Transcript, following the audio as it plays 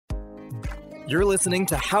You're listening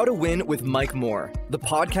to How to Win with Mike Moore, the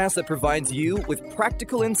podcast that provides you with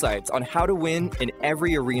practical insights on how to win in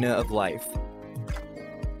every arena of life.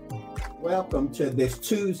 Welcome to this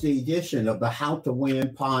Tuesday edition of the How to Win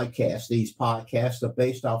podcast. These podcasts are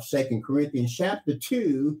based off 2 Corinthians chapter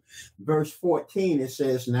 2, verse 14. It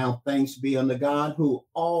says, "Now thanks be unto God who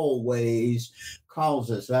always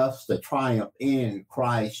causes us to triumph in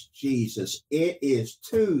Christ Jesus." It is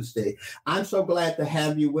Tuesday. I'm so glad to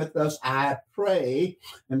have you with us. I pray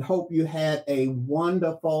and hope you had a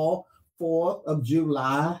wonderful 4th of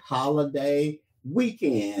July holiday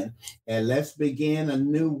weekend. And let's begin a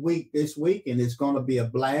new week this week, and it's going to be a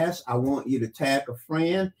blast. I want you to tag a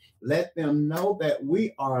friend. Let them know that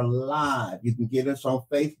we are live. You can get us on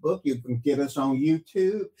Facebook. You can get us on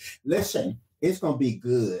YouTube. Listen, it's going to be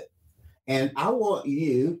good. And I want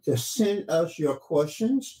you to send us your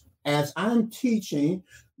questions. As I'm teaching,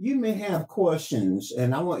 you may have questions,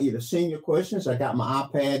 and I want you to send your questions. I got my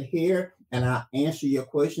iPad here, and I'll answer your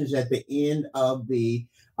questions at the end of the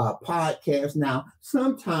podcast. Now,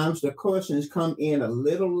 sometimes the questions come in a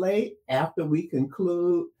little late after we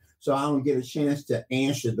conclude, so I don't get a chance to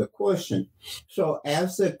answer the question. So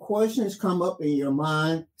as the questions come up in your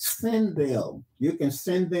mind, send them. You can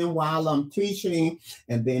send them while I'm teaching,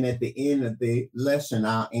 and then at the end of the lesson,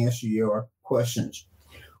 I'll answer your questions.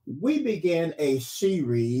 We began a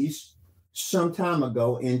series some time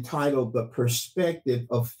ago entitled The Perspective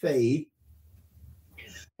of Faith,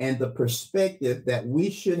 and the perspective that we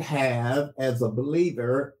should have as a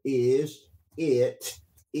believer is, it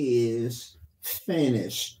is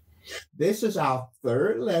finished. This is our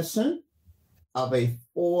third lesson of a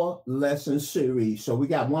 4-lesson series. So we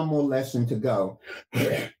got one more lesson to go.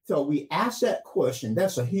 So we asked that question.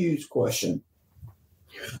 That's a huge question.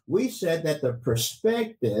 We said that the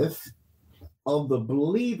perspective of the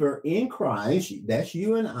believer in Christ, that's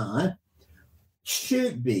you and I,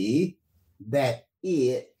 should be that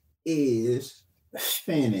it is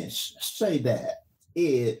finished. Say that.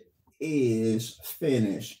 It is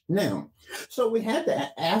finished. Now, so we had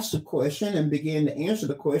to ask the question and begin to answer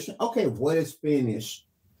the question, okay, what is finished?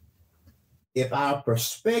 If our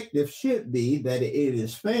perspective should be that it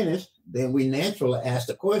is finished, then we naturally ask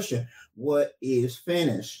the question, what is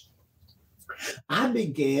finished? I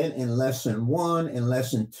began in lesson 1 and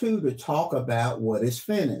lesson 2 to talk about what is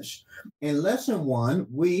finished. In lesson 1,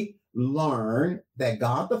 we learned that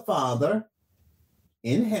God the Father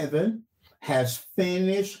in heaven has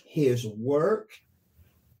finished his work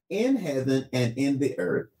in heaven and in the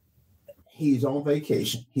earth. He's on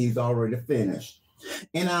vacation. He's already finished.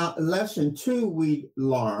 In our lesson 2, we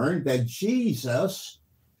learned that Jesus,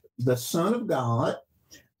 the Son of God,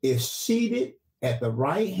 is seated at the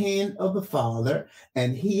right hand of the Father,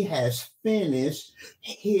 and he has finished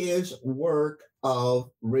his work of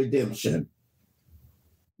redemption.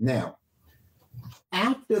 Now,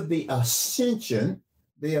 after the ascension,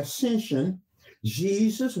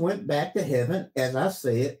 Jesus went back to heaven, as I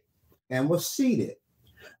said, and was seated.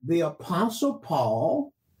 The Apostle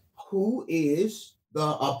Paul, who is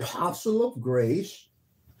the apostle of grace,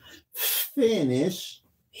 finished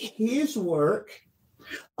his work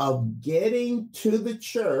of getting to the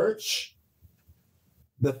church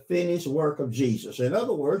the finished work of Jesus. In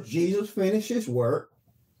other words, Jesus finished his work,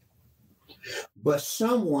 but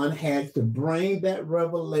someone had to bring that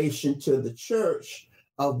revelation to the church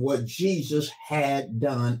of what Jesus had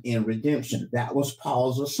done in redemption. That was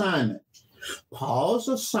Paul's assignment. Paul's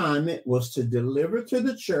assignment was to deliver to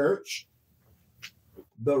the church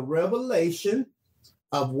the revelation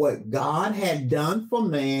of what God had done for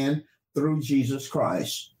man through Jesus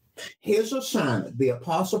Christ. His assignment, the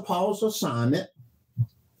Apostle Paul's assignment,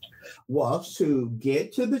 was to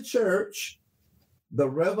get to the church the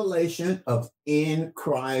revelation of in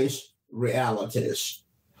Christ realities,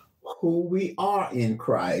 who we are in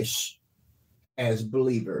Christ as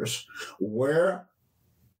believers. Where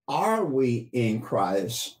are we in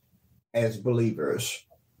Christ as believers?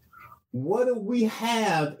 What do we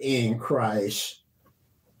have in Christ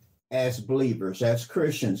as believers, as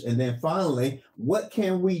Christians? And then finally, what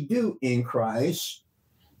can we do in Christ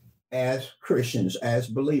as Christians, as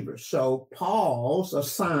believers? So Paul's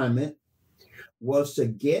assignment was to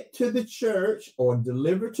get to the church or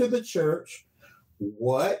deliver to the church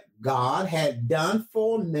what God had done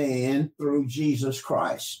for man through Jesus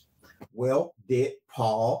Christ. Well, did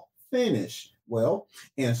Paul finish? Well,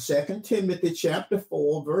 in 2 Timothy chapter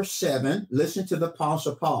 4, verse 7, listen to the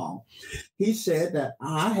Apostle Paul. He said that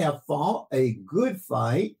I have fought a good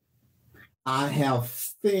fight. I have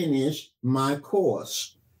finished my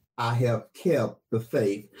course. I have kept the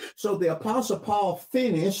faith. So the Apostle Paul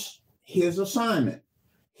finished his assignment.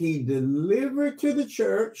 He delivered to the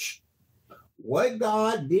church what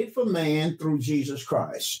God did for man through Jesus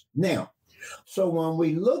Christ. Now, so when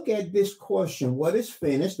we look at this question, what is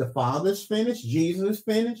finished? The Father's finished, Jesus is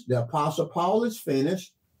finished, the Apostle Paul is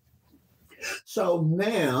finished. So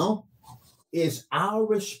now it's our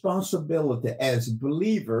responsibility as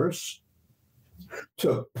believers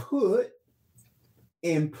to put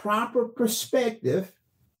in proper perspective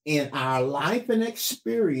in our life and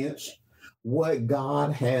experience what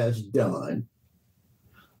God has done.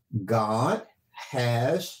 God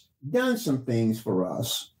has done some things for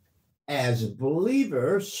us. As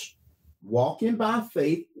believers walking by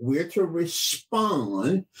faith, we're to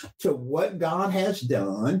respond to what God has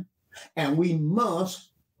done, and we must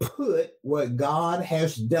put what God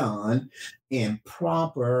has done in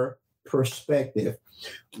proper perspective.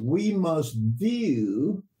 We must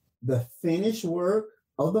view the finished work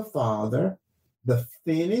of the Father, the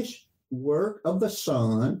finished work of the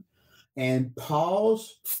Son, and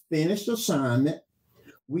Paul's finished assignment.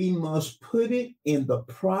 We must put it in the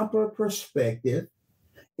proper perspective.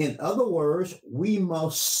 In other words, we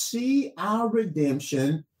must see our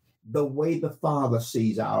redemption the way the Father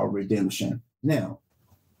sees our redemption. Now,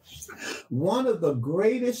 one of the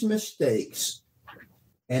greatest mistakes,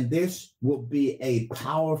 and this will be a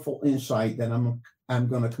powerful insight that I'm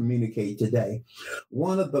going to communicate today.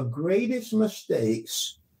 One of the greatest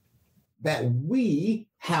mistakes that we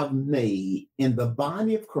have made in the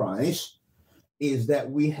body of Christ is that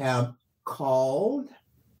we have called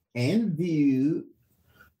and viewed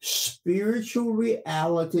spiritual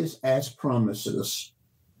realities as promises.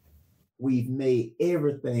 We've made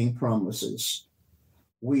everything promises.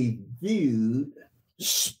 We viewed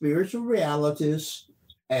spiritual realities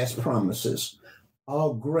as promises.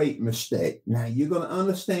 A great mistake. Now, you're going to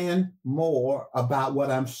understand more about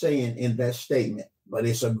what I'm saying in that statement, but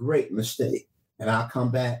it's a great mistake. And I'll come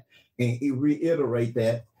back and reiterate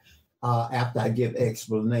that after I give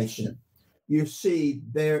explanation. You see,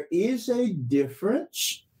 there is a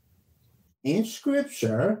difference in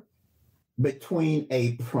Scripture between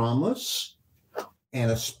a promise and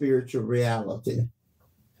a spiritual reality.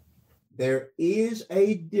 There is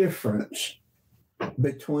a difference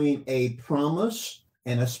between a promise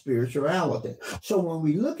and a spirituality. So when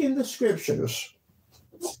we look in the Scriptures,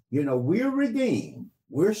 we're redeemed,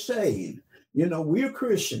 we're saved, we're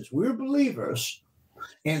Christians, we're believers.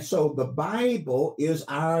 And so the Bible is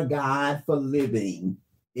our guide for living.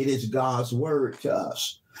 It is God's word to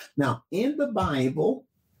us. Now, in the Bible,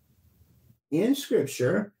 in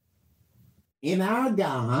Scripture, in our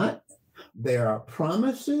God, there are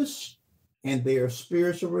promises and there are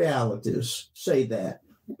spiritual realities. Say that.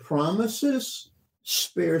 Promises,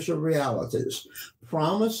 spiritual realities.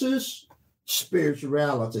 Promises, spiritual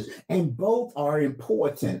realities. And both are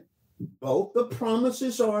important. Both the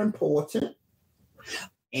promises are important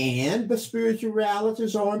and the spiritual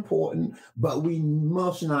realities are important, but we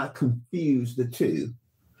must not confuse the two.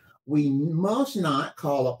 We must not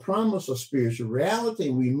call a promise a spiritual reality.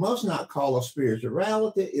 We must not call a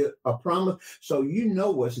spirituality a promise. So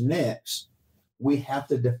what's next. We have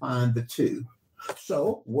to define the two.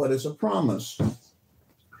 So what is a promise?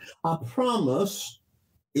 A promise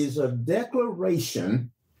is a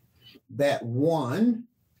declaration that one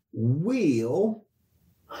will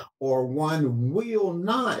or one will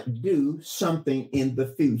not do something in the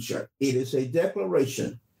future. It is a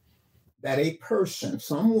declaration that a person,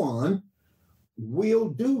 someone, will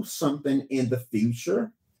do something in the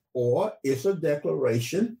future, or it's a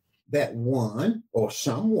declaration that one or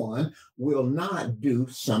someone will not do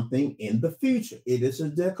something in the future. It is a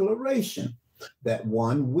declaration that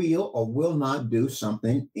one will or will not do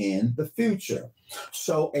something in the future.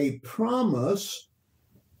 So a promises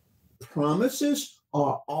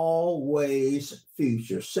are always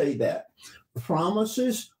future. Say that.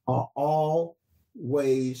 Promises are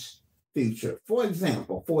always future. For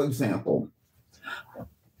example,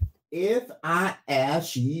 if I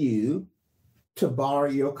ask you to borrow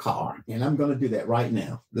your car, and I'm going to do that right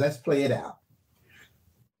now. Let's play it out.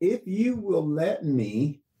 If you will let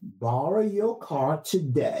me borrow your car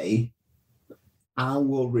today, I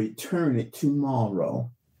will return it tomorrow.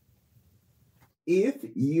 If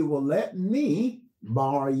you will let me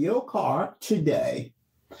borrow your car today,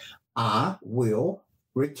 I will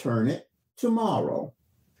return it tomorrow.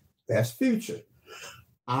 That's future.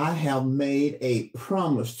 I have made a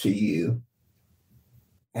promise to you,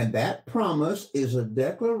 and that promise is a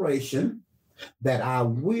declaration that I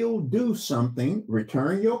will do something,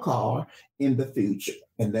 return your car in the future.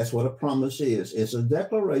 And that's what a promise is. It's a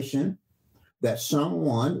declaration that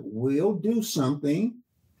someone will do something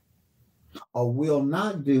or will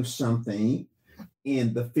not do something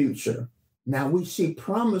in the future. Now we see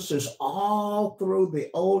promises all through the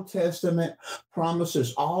Old Testament,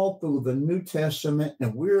 promises all through the New Testament,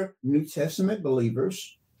 and we're New Testament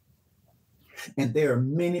believers, and there are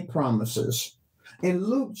many promises. In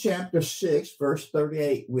Luke chapter 6, verse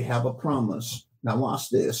 38, we have a promise. Now watch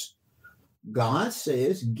this. God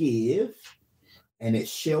says, give, and it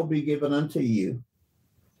shall be given unto you.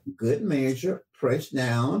 Good measure, pressed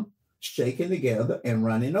down, shaken together, and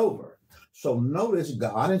running over. So notice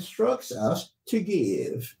God instructs us to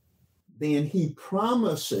give. Then he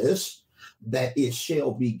promises that it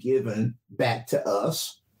shall be given back to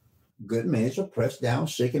us. Good measure, pressed down,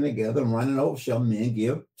 shaken together, and running over shall men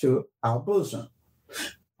give to our bosom.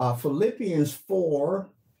 Philippians 4,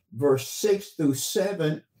 verse 6 through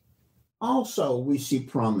 7, also we see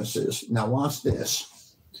promises. Now watch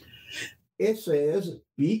this. It says,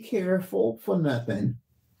 be careful for nothing.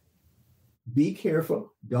 Be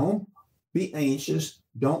careful. Don't be anxious.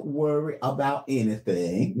 Don't worry about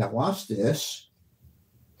anything. Now watch this.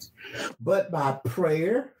 But by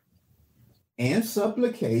prayer and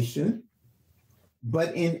supplication,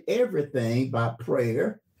 but in everything by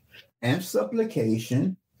prayer and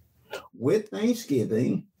supplication, with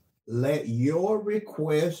thanksgiving, let your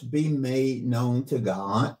requests be made known to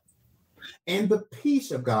God. And the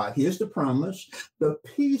peace of God, here's the promise, the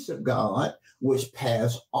peace of God, which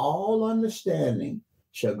passes all understanding,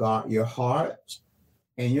 shall guard your hearts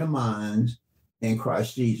and your minds in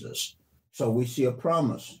Christ Jesus. So we see a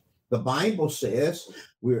promise. The Bible says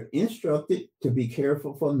we're instructed to be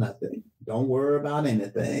careful for nothing. Don't worry about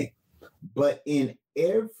anything. But in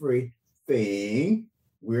everything,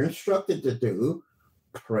 we're instructed to do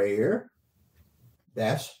prayer,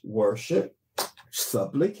 that's worship,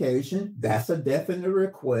 supplication, that's a definite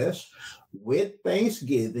request, with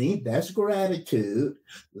thanksgiving, that's gratitude,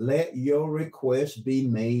 let your requests be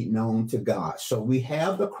made known to God. So we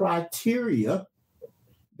have the criteria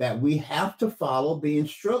that we have to follow, the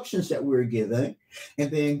instructions that we're given,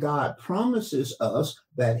 and then God promises us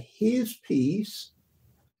that his peace,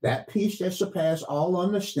 that peace that surpasses all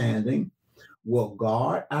understanding, will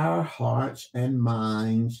guard our hearts and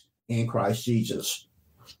minds in Christ Jesus.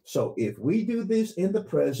 So if we do this in the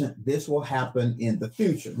present, this will happen in the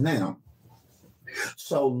future. Now,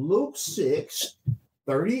 so Luke 6,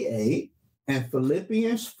 38 and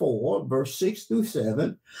Philippians 4, verse 6 through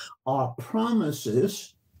 7 are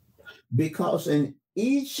promises, because in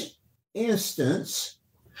each instance,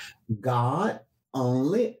 God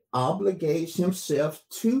only obligates himself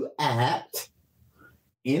to act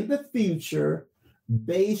in the future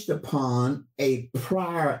based upon a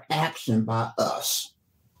prior action by us.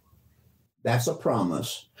 That's a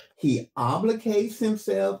promise. He obligates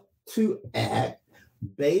himself to act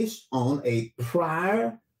based on a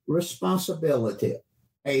prior responsibility,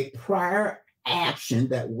 a prior action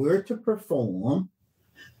that we're to perform,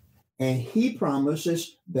 and he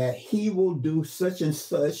promises that he will do such and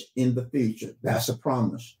such in the future. That's a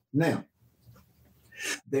promise. Now,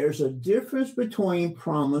 there's a difference between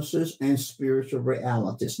promises and spiritual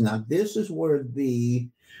realities. Now, this is where the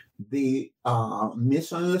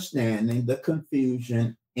misunderstanding, the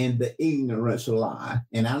confusion, and the ignorance lie.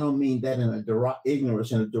 And I don't mean that in a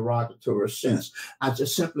ignorance in a derogatory sense. I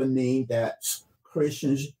just simply mean that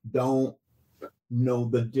Christians don't know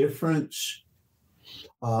the difference,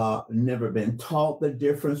 never been taught the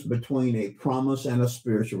difference between a promise and a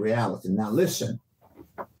spiritual reality. Now, listen.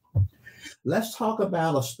 Let's talk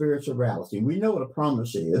about a spiritual reality. We know what a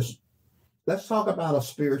promise is. Let's talk about a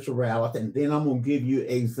spiritual reality, and then I'm going to give you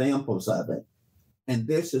examples of it. And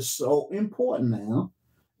this is so important now.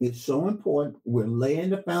 It's so important. We're laying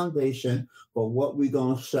the foundation for what we're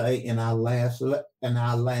going to say in our last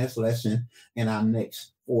lesson, in our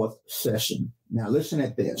next fourth session. Now, listen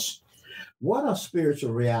at this. What are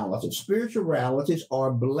spiritual realities? Spiritual realities are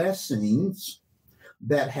blessings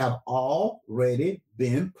that have already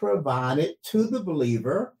been provided to the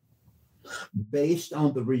believer based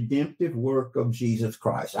on the redemptive work of Jesus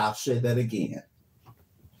Christ. I'll say that again.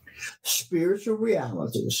 Spiritual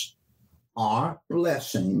realities are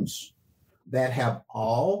blessings that have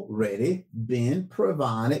already been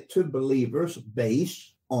provided to believers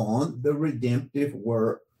based on the redemptive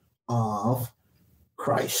work of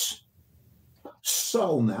Christ.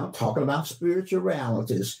 So now, talking about spiritual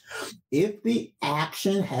realities, if the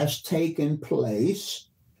action has taken place,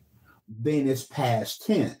 then it's past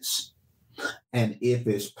tense. And if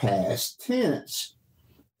it's past tense,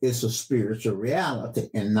 it's a spiritual reality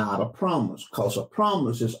and not a promise, because a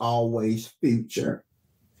promise is always future.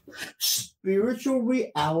 Spiritual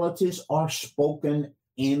realities are spoken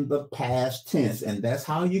in the past tense, and that's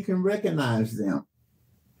how you can recognize them.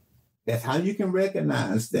 That's how you can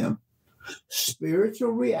recognize them.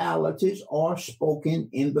 Spiritual realities are spoken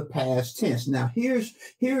in the past tense. Now, here's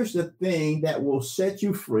the thing that will set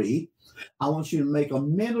you free. I want you to make a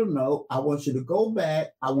mental note. I want you to go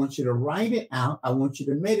back. I want you to write it out. I want you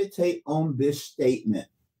to meditate on this statement.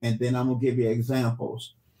 And then I'm going to give you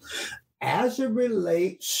examples. As it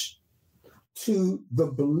relates to the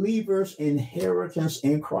believer's inheritance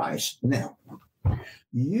in Christ. Now,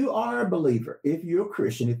 you are a believer. If you're a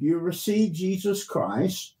Christian, if you receive Jesus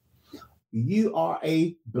Christ, you are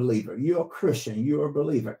a believer. You're a Christian. You're a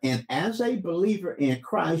believer. And as a believer in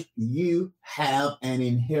Christ, you have an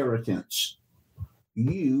inheritance.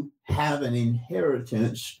 You have an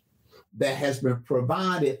inheritance that has been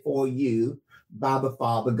provided for you by the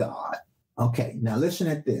Father God. Okay, now listen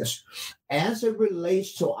at this. As it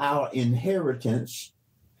relates to our inheritance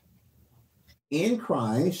in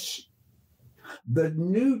Christ, the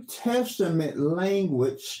New Testament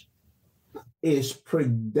language is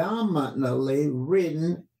predominantly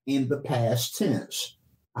written in the past tense.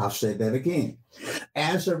 I'll say that again.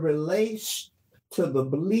 As it relates to the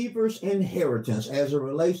believer's inheritance, as it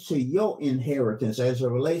relates to your inheritance, as it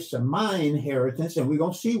relates to my inheritance, and we're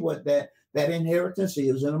going to see what that inheritance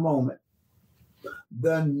is in a moment.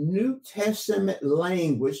 The New Testament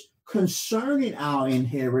language concerning our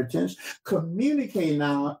inheritance, communicating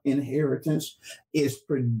our inheritance, is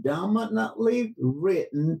predominantly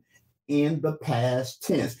written in the past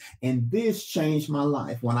tense. And this changed my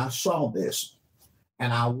life when I saw this.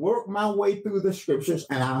 And I worked my way through the scriptures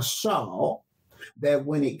and I saw that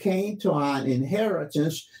when it came to our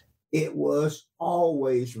inheritance, it was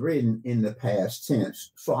always written in the past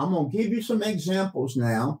tense. So I'm going to give you some examples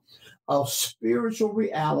now of spiritual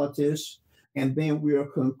realities, and then we'll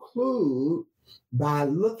conclude by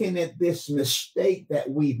looking at this mistake that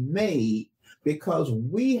we've made because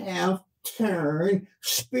we have turned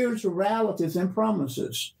spiritual realities and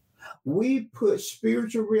promises. We put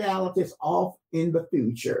spiritual realities off in the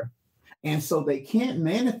future. And so they can't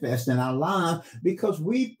manifest in our lives because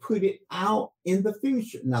we put it out in the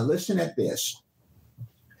future. Now listen at this.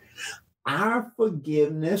 Our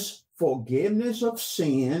forgiveness of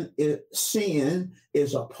sin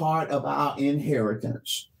is a part of our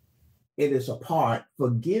inheritance. It is a part.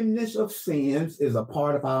 Forgiveness of sins is a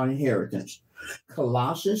part of our inheritance.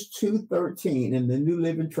 Colossians 2:13 in the New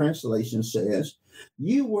Living Translation says,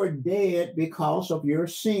 you were dead because of your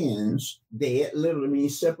sins. Dead literally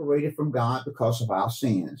means separated from God because of our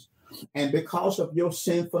sins and because of your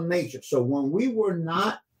sinful nature. So when we were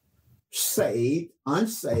not saved,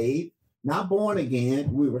 unsaved, not born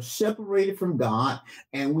again, we were separated from God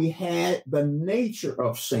and we had the nature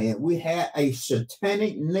of sin. We had a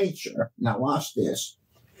satanic nature. Now watch this.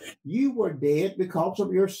 You were dead because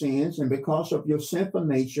of your sins and because of your sinful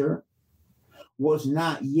nature was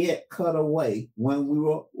not yet cut away when we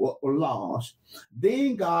were lost.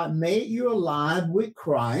 Then God made you alive with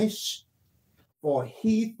Christ, for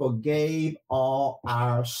he forgave all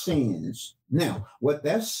our sins. Now, what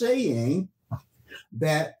that's saying,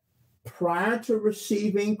 that prior to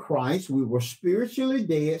receiving Christ, we were spiritually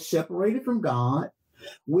dead, separated from God.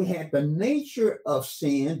 We had the nature of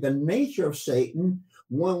sin, the nature of Satan.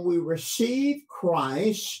 When we received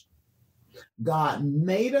Christ, God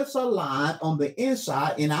made us alive on the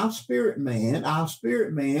inside in our spirit man. Our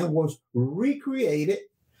spirit man was recreated,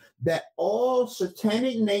 that all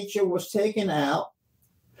satanic nature was taken out.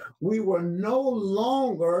 We were no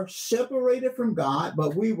longer separated from God,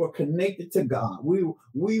 but we were connected to God.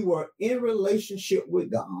 We were in relationship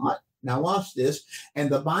with God. Now watch this. And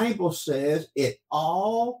the Bible says it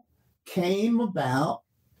all came about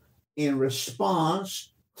in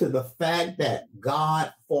response to the fact that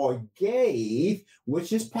God forgave,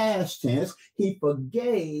 which is past tense, he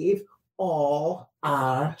forgave all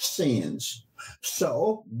our sins.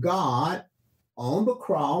 So God on the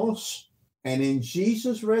cross and in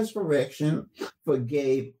Jesus' resurrection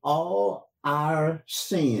forgave all our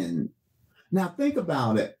sin. Now think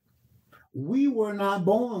about it. We were not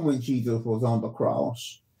born when Jesus was on the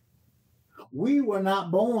cross. We were not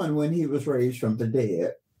born when he was raised from the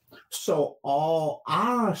dead. So all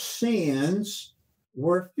our sins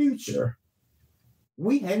were future.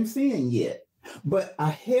 We hadn't sinned yet, but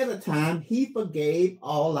ahead of time, he forgave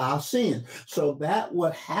all our sins. So that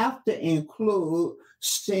would have to include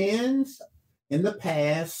sins in the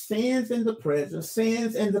past, sins in the present,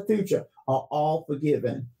 sins in the future are all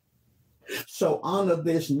forgiven. So under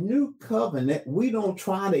this new covenant, we don't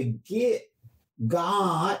try to get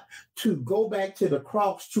God to go back to the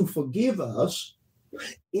cross to forgive us.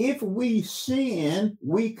 If we sin,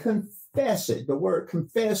 we confess it. The word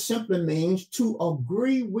confess simply means to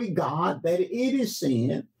agree with God that it is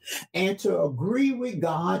sin and to agree with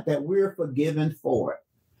God that we're forgiven for it.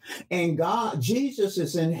 And Jesus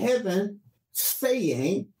is in heaven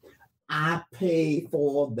saying, I paid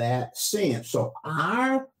for that sin. So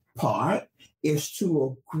our part is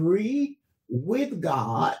to agree with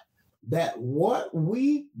God that what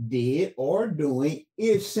we did or doing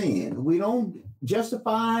is sin. We don't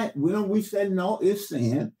justify it. We said, no, it's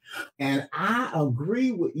sin. And I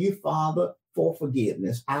agree with you, Father, for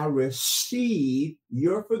forgiveness. I receive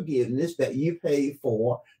your forgiveness that you paid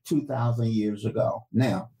for 2,000 years ago.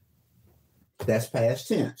 Now, that's past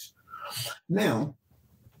tense. Now,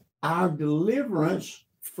 our deliverance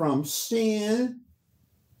from sin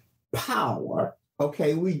power,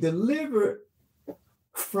 okay, we delivered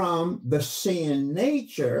from the sin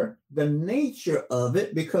nature, the nature of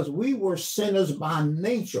it, because we were sinners by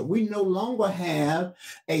nature. We no longer have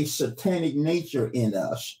a satanic nature in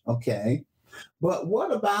us, okay? But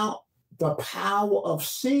what about the power of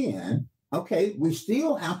sin? Okay, we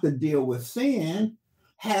still have to deal with sin.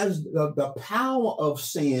 Has the power of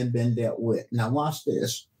sin been dealt with? Now watch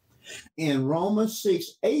this. In Romans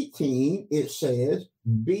 6:18, it says,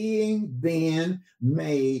 being then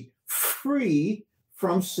made free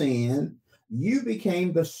from sin, you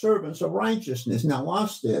became the servants of righteousness. Now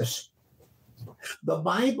watch this. The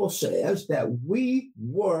Bible says that we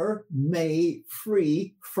were made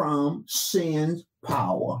free from sin's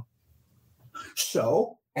power.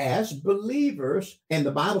 So as believers, and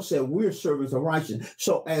the Bible said we're servants of righteousness.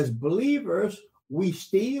 So as believers, we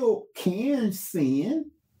still can sin,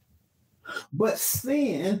 but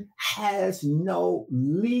sin has no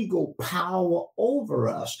legal power over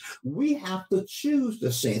us. We have to choose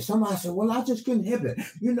to sin. Somebody said, well, I just couldn't help it.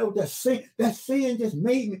 You know, that sin just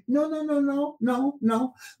made me.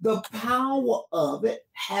 No. The power of it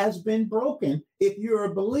has been broken. If you're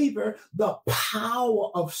a believer, the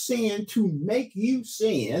power of sin to make you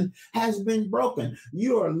sin has been broken.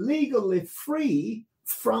 You are legally free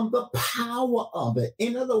from the power of it.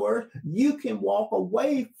 In other words, you can walk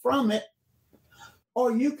away from it,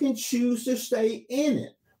 or you can choose to stay in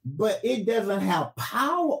it, but it doesn't have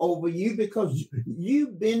power over you because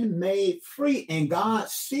you've been made free, and God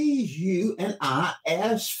sees you and I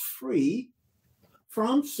as free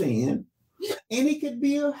from sin. And it could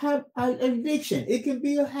be an addiction. It can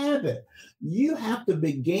be a habit. You have to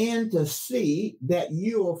begin to see that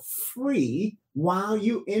you're free while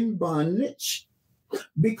you're in bondage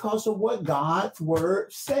because of what God's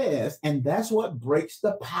word says. And that's what breaks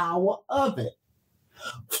the power of it.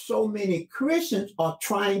 So many Christians are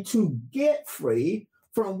trying to get free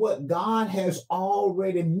from what God has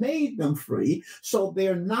already made them free. So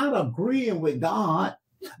they're not agreeing with God.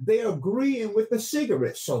 They're agreeing with the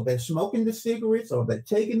cigarettes. So they're smoking the cigarettes or they're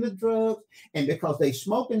taking the drugs. And because they're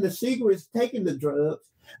smoking the cigarettes, taking the drugs,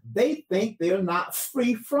 they think they're not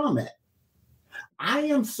free from it. I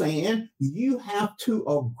am saying you have to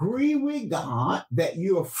agree with God that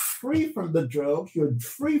you're free from the drugs, you're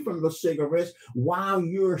free from the cigarettes while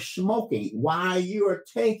you're smoking, while you're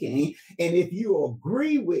taking. And if you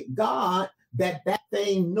agree with God that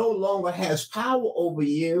thing no longer has power over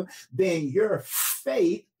you, then your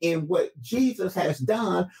faith in what Jesus has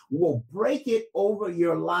done will break it over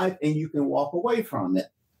your life and you can walk away from it.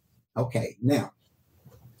 Okay, now,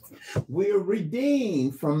 we're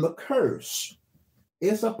redeemed from the curse.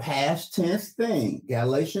 It's a past tense thing.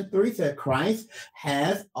 Galatians 3 said Christ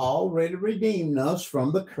has already redeemed us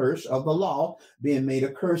from the curse of the law, being made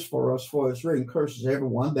a curse for us, for it's written, curses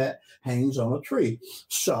everyone that hangs on a tree.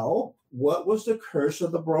 So what was the curse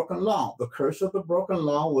of the broken law? The curse of the broken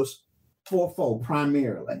law was fourfold,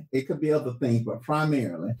 primarily. It could be other things, but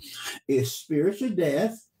primarily it's spiritual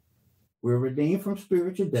death. We're redeemed from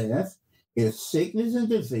spiritual death. It's sickness and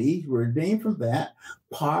disease. We're redeemed from that.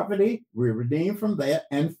 Poverty, we're redeemed from that.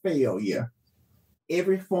 And failure.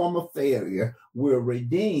 Every form of failure, we're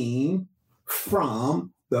redeemed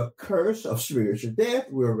from the curse of spiritual death.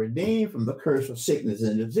 We're redeemed from the curse of sickness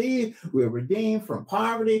and disease. We're redeemed from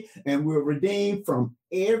poverty. And we're redeemed from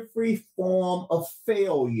every form of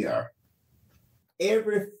failure.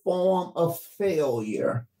 Every form of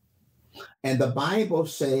failure. And the Bible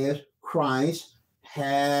says Christ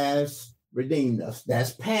has redeemed us.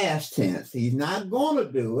 That's past tense. He's not going to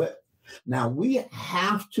do it. Now, we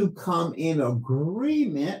have to come in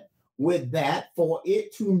agreement with that for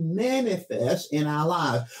it to manifest in our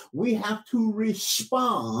lives. We have to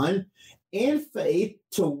respond in faith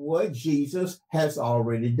to what Jesus has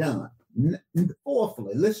already done.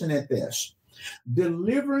 Fourthly, listen at this.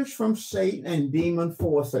 Deliverance from Satan and demon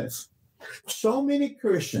forces. So many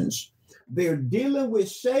Christians, they're dealing with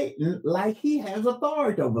Satan like he has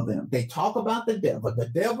authority over them. They talk about the devil. The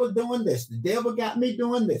devil doing this. The devil got me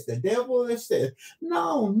doing this. The devil is this.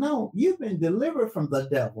 No, you've been delivered from the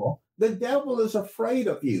devil. The devil is afraid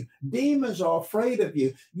of you. Demons are afraid of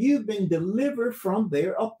you. You've been delivered from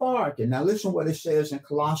their authority. Now listen what it says in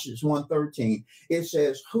Colossians 1:13. It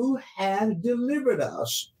says, who has delivered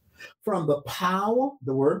us from the power,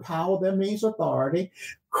 the word power, that means authority.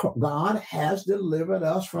 God has delivered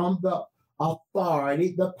us from the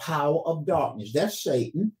authority, the power of darkness. That's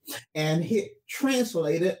Satan. And he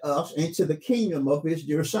translated us into the kingdom of his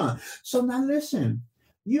dear son. So now listen,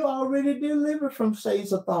 you already delivered from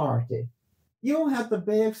Satan's authority. You don't have to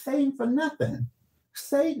beg Satan for nothing.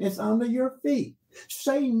 Satan is under your feet.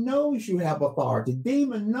 Satan knows you have authority.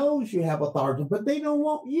 Demon knows you have authority, but they don't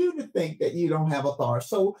want you to think that you don't have authority.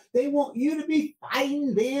 So they want you to be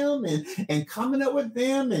fighting them and coming up with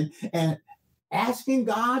them and asking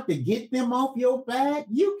God to get them off your back.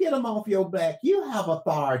 You get them off your back. You have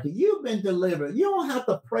authority. You've been delivered. You don't have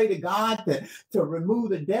to pray to God to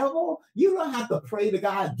remove the devil. You don't have to pray to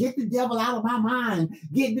God, get the devil out of my mind.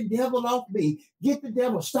 Get the devil off me. Get the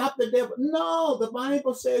devil. Stop the devil. No, the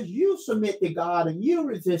Bible says you submit to God and you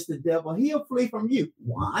resist the devil. He'll flee from you.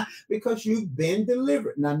 Why? Because you've been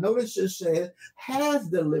delivered. Now notice it says has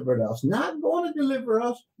delivered us. Not going to deliver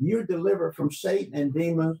us. You're delivered from Satan and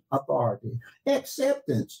demons' authority.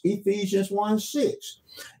 Acceptance, Ephesians 1:6.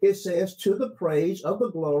 It says, to the praise of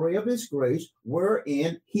the glory of his grace,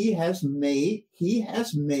 wherein he has made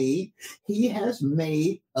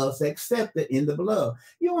us accepted in the beloved.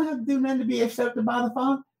 You don't have to do nothing to be accepted by the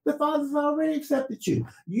Father. The Father's already accepted you.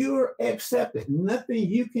 You're accepted. Nothing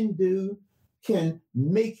you can do can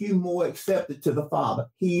make you more accepted to the Father.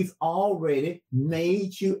 He's already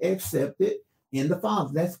made you accepted in the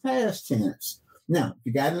Father. That's past tense. Now, if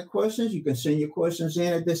you got any questions, you can send your questions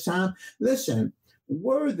in at this time. Listen,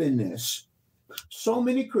 worthiness. So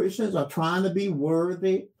many Christians are trying to be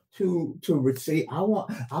worthy to receive. I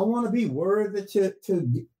want to be worthy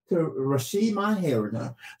to receive my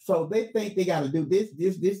inheritance. So they think they got to do this.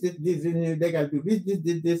 They got to do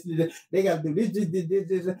this. They got to do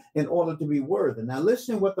this in order to be worthy. Now,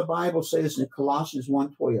 listen what the Bible says in Colossians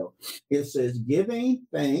 1:12. It says, giving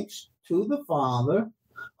thanks to the Father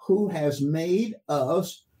who has made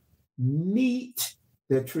us meet.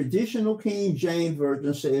 The traditional King James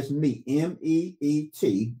Version says meet,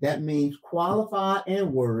 M-E-E-T. That means qualified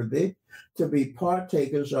and worthy to be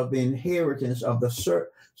partakers of the inheritance of the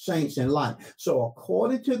saints in light. So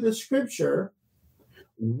according to the scripture,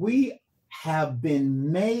 we have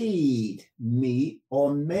been made meet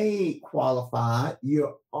or made qualified.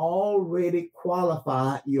 You're already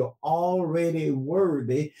qualified. You're already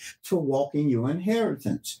worthy to walk in your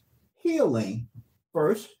inheritance. Healing.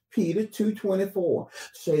 1 Peter 2:24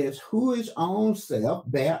 says, who his own self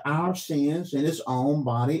bare our sins in his own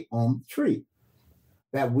body on the tree,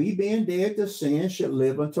 that we being dead to sin should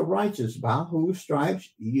live unto righteousness, by whose stripes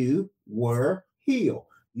you were healed.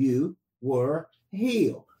 You were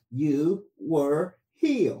healed. You were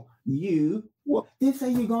healed. You were. They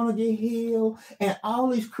say you're going to get healed. And all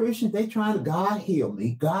these Christians, they trying to, God, heal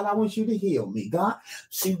me. God, I want you to heal me. God,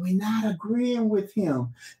 see, we're not agreeing with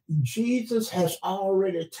him. Jesus has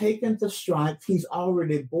already taken the stripes. He's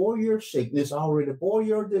already bore your sickness, already bore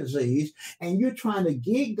your disease. And you're trying to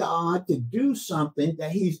get God to do something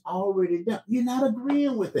that he's already done. You're not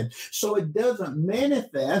agreeing with him. So it doesn't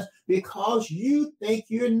manifest because you think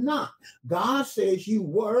you're not. God says you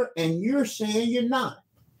were, and you're saying you're not.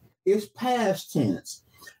 It's past tense.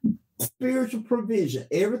 Spiritual provision.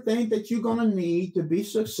 Everything that you're going to need to be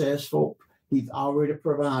successful, he's already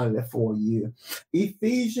provided it for you.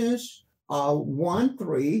 Ephesians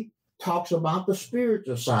 1:3 talks about the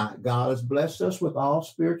spiritual side. God has blessed us with all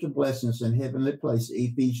spiritual blessings in heavenly places.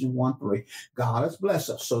 Ephesians 1:3. God has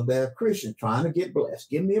blessed us. So they're Christians trying to get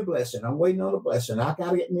blessed. Give me a blessing. I'm waiting on a blessing. I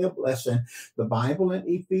got to get me a blessing. The Bible in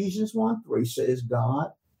Ephesians 1:3 says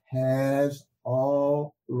God has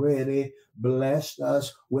already blessed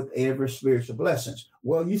us with every spiritual blessings.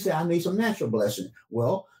 Well, you say, I need some natural blessings.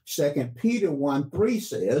 Well, 2 Peter 1:3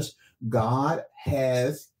 says, God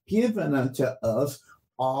has given unto us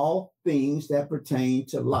all things that pertain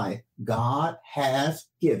to life. God has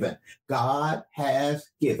given. God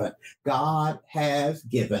has given. God has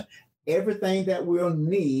given. Everything that we'll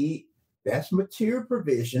need, that's material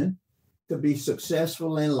provision, to be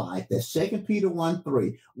successful in life. That's 2 Peter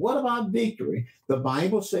 1:3. What about victory? The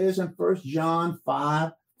Bible says in 1 John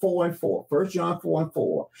 5:4-4. 1 John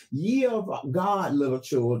 4:4. Ye of God, little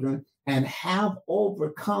children, and have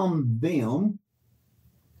overcome them,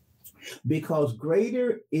 because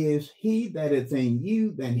greater is he that is in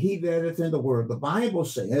you than he that is in the world. The Bible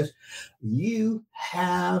says, you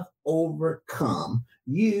have overcome.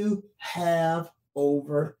 You have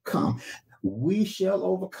overcome. We shall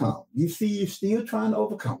overcome. You see, you're still trying to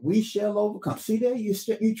overcome. We shall overcome. See there,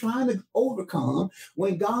 you're trying to overcome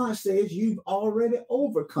when God says you've already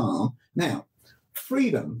overcome. Now,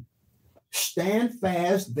 freedom. Stand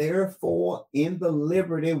fast, therefore, in the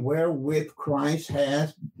liberty wherewith Christ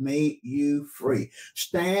has made you free.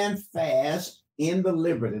 Stand fast in the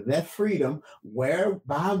liberty, that freedom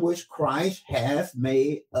whereby which Christ has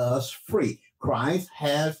made us free. Christ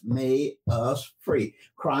has made us free.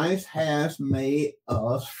 Christ has made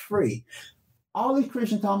us free. All these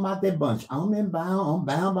Christians talking about that bunch. I'm bound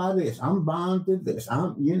by this. I'm bound to this.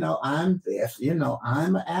 I'm this.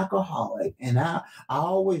 I'm an alcoholic, and I'll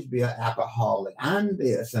always be an alcoholic. I'm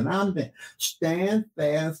this, and I'm that. Stand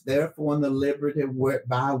fast, therefore, in the liberty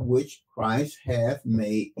by which Christ hath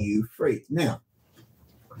made you free. Now,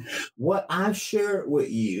 what I've shared with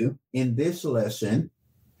you in this lesson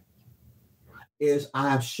is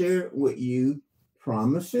I've shared with you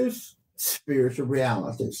promises, spiritual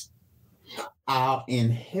realities. Our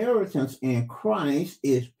inheritance in Christ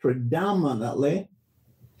is predominantly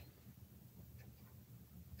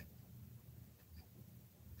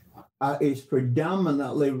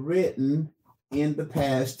written in the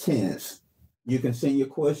past tense. You can send your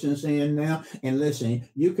questions in now. And listen,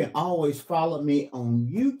 you can always follow me on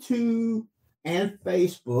YouTube and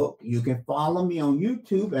Facebook. You can follow me on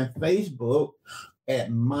YouTube and Facebook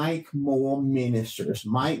at Mike Moore Ministers.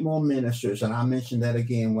 Mike Moore Ministers. And I'll mention that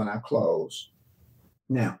again when I close.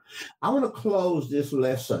 Now, I want to close this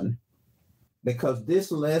lesson because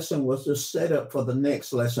this lesson was the setup for the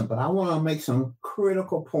next lesson, but I want to make some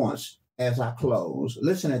critical points as I close.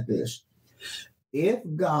 Listen at this. If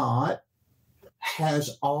God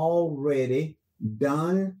has already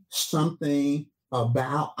done something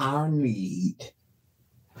about our need,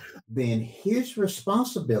 then his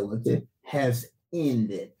responsibility has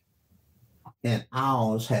ended and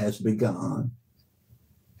ours has begun.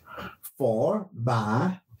 For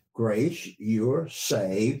by grace you're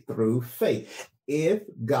saved through faith. If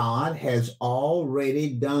God has already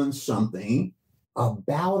done something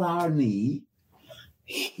about our need,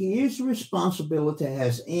 his responsibility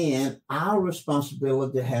has ended, our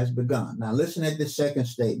responsibility has begun. Now listen at the second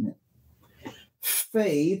statement.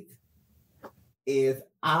 Faith is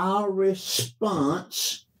our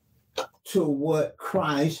response to what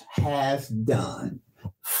Christ has done.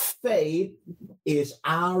 Faith is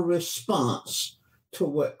our response to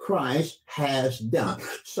what Christ has done.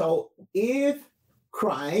 So if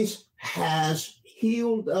Christ has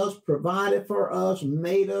healed us, provided for us,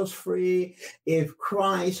 made us free, if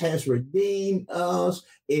Christ has redeemed us,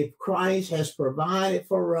 if Christ has provided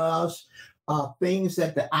for us things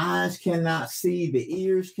that the eyes cannot see, the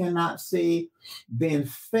ears cannot see, then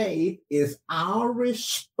faith is our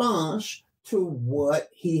response to what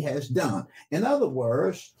he has done. In other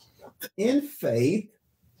words, in faith,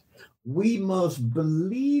 we must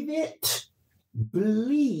believe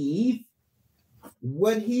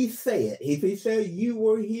what he said. If he said you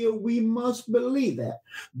were healed, we must believe that.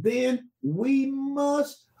 Then we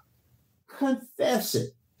must confess it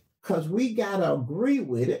because we got to agree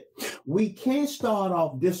with it. We can't start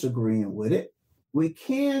off disagreeing with it. We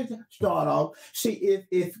can't start off. See,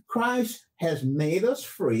 if Christ has made us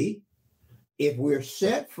free, if we're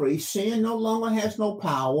set free, sin no longer has no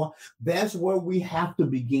power. That's where we have to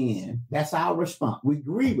begin. That's our response. We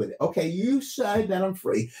agree with it. Okay, you said that I'm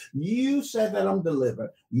free. You said that I'm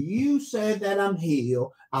delivered. You said that I'm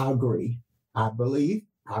healed. I agree. I believe.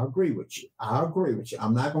 I agree with you. I agree with you.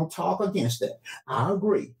 I'm not going to talk against it. I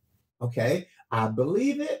agree. Okay, I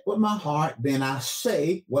believe it with my heart. Then I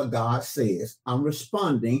say what God says. I'm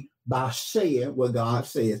responding by saying what God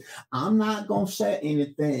says. I'm not going to say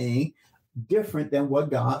anything different than what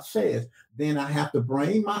God says. Then I have to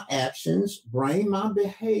bring my actions, bring my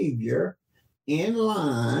behavior in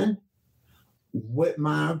line with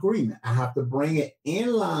my agreement. I have to bring it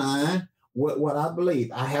in line with what I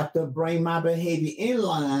believe. I have to bring my behavior in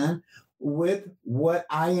line with what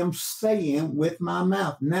I am saying with my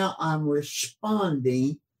mouth. Now I'm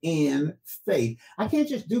responding in faith. I can't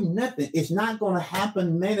just do nothing. It's not going to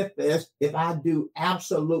happen manifest if I do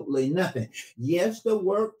absolutely nothing. Yes, the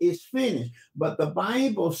work is finished, but the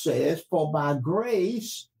Bible says, for by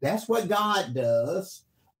grace, that's what God does.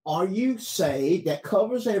 Are you saved? That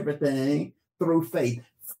covers everything through faith.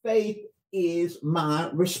 Faith is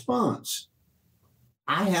my response.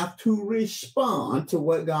 I have to respond to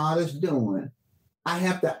what God is doing. I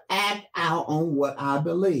have to act out on what I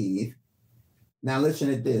believe. Now listen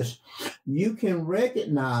to this. You can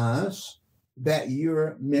recognize that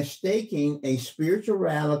you're mistaking a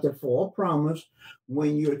spirituality for a promise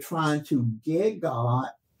when you're trying to get God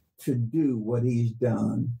to do what he's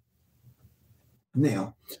done.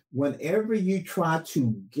 Now, whenever you try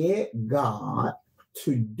to get God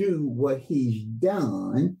to do what he's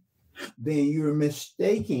done, then you're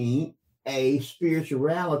mistaking a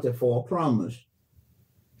spirituality for a promise,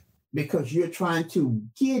 because you're trying to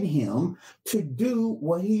get him to do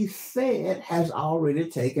what he said has already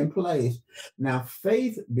taken place. Now,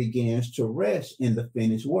 faith begins to rest in the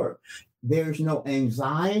finished work. There's no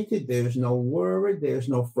anxiety, there's no worry, there's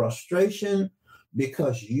no frustration,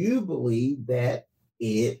 because you believe that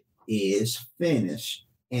it is finished.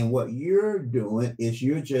 And what you're doing is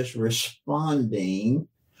you're just responding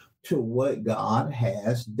to what God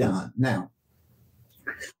has done. Now,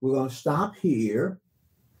 we're going to stop here,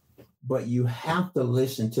 but you have to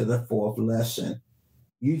listen to the fourth lesson.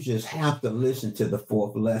 You just have to listen to the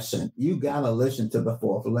fourth lesson. You got to listen to the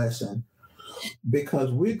fourth lesson,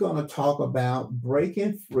 because we're going to talk about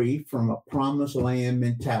breaking free from a promised land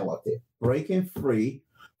mentality. Breaking free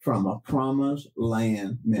from a promised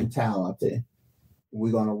land mentality.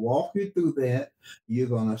 We're going to walk you through that. You're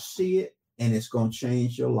going to see it, and it's going to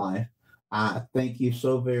change your life. I thank you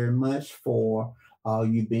so very much for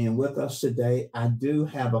you being with us today. I do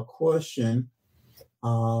have a question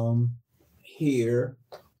here,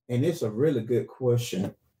 and it's a really good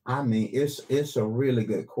question. I mean, it's a really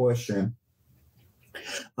good question.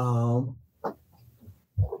 And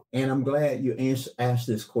I'm glad you asked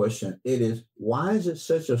this question. It is, why is it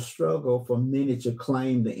such a struggle for many to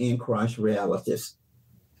claim the in Christ realities?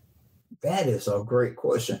 That is a great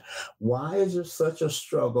question. Why is it such a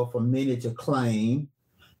struggle for many to claim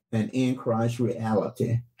an in Christ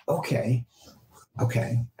reality? Okay.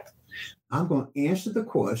 I'm going to answer the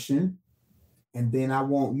question, and then I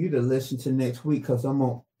want you to listen to next week, because I'm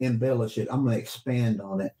going to embellish it. I'm going to expand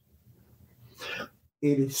on it.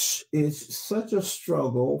 It's such a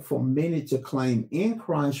struggle for many to claim in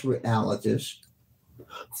Christ realities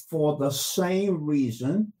for the same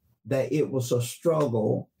reason that it was a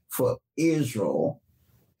struggle for Israel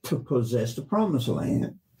to possess the promised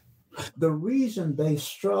land. The reason they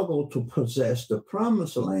struggled to possess the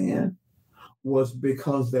promised land was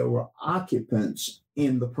because there were occupants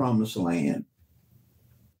in the promised land,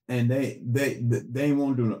 and they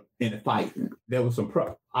won't do any fighting. There were some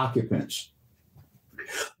occupants.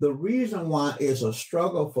 The reason why it's a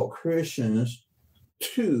struggle for Christians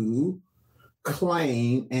to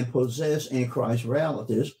claim and possess in Christ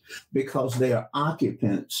realities, because they are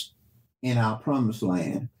occupants in our promised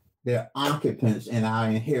land. They're occupants in our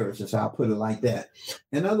inheritance. I'll put it like that.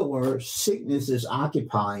 In other words, sickness is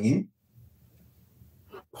occupying,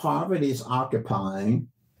 poverty is occupying,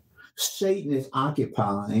 Satan is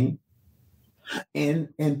occupying, and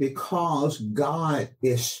because God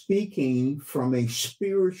is speaking from a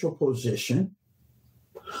spiritual position,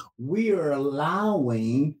 we are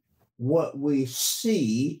allowing what we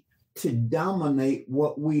see to dominate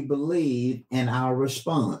what we believe in our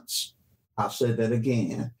response. I'll say that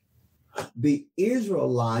again. The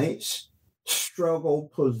Israelites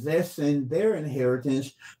struggled possessing their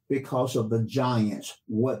inheritance because of the giants,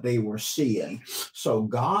 what they were seeing. So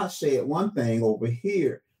God said one thing over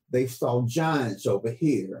here, they saw giants over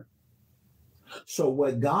here. So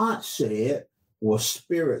what God said was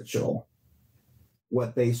spiritual.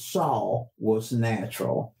 What they saw was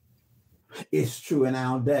natural. It's true in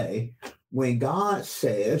our day. When God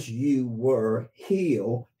says you were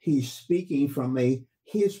healed, he's speaking from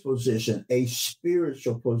his position, a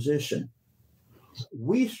spiritual position.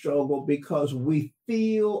 We struggle because we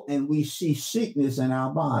feel and we see sickness in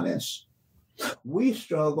our bodies. We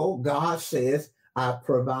struggle. God says, I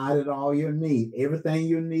provided all your need, everything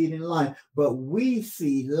you need in life. But we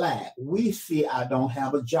see lack. We see I don't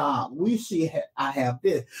have a job. We see I have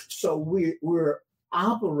this. So we're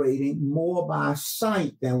operating more by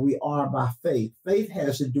sight than we are by faith. Faith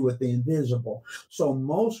has to do with the invisible. So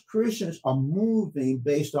most Christians are moving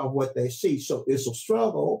based on what they see. So it's a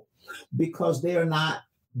struggle because they're not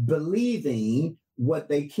believing what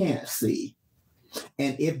they can't see.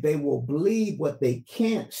 And if they will believe what they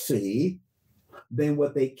can't see, then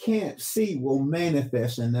what they can't see will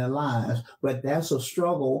manifest in their lives. But that's a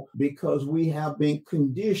struggle because we have been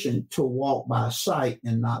conditioned to walk by sight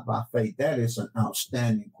and not by faith. That is an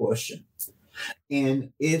outstanding question.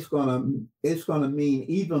 And it's gonna mean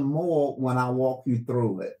even more when I walk you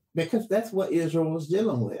through it, because that's what Israel was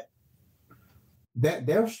dealing with. That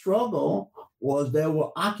their struggle was there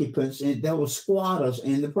were occupants and there were squatters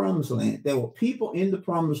in the promised land. There were people in the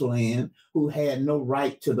promised land who had no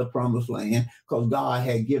right to the promised land because God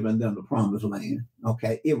had given them the promised land.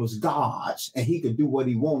 Okay. It was God's and he could do what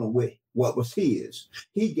he wanted with what was his.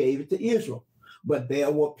 He gave it to Israel. But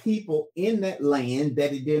there were people in that land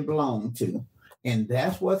that it didn't belong to. And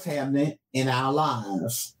that's what's happening in our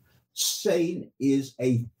lives. Satan is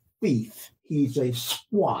a thief. He's a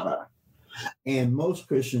squatter. And most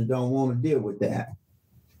Christians don't want to deal with that.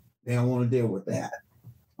 They don't want to deal with that.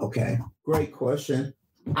 Okay. Great question.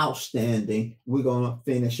 Outstanding. We're going to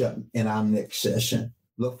finish up in our next session.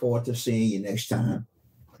 Look forward to seeing you next time.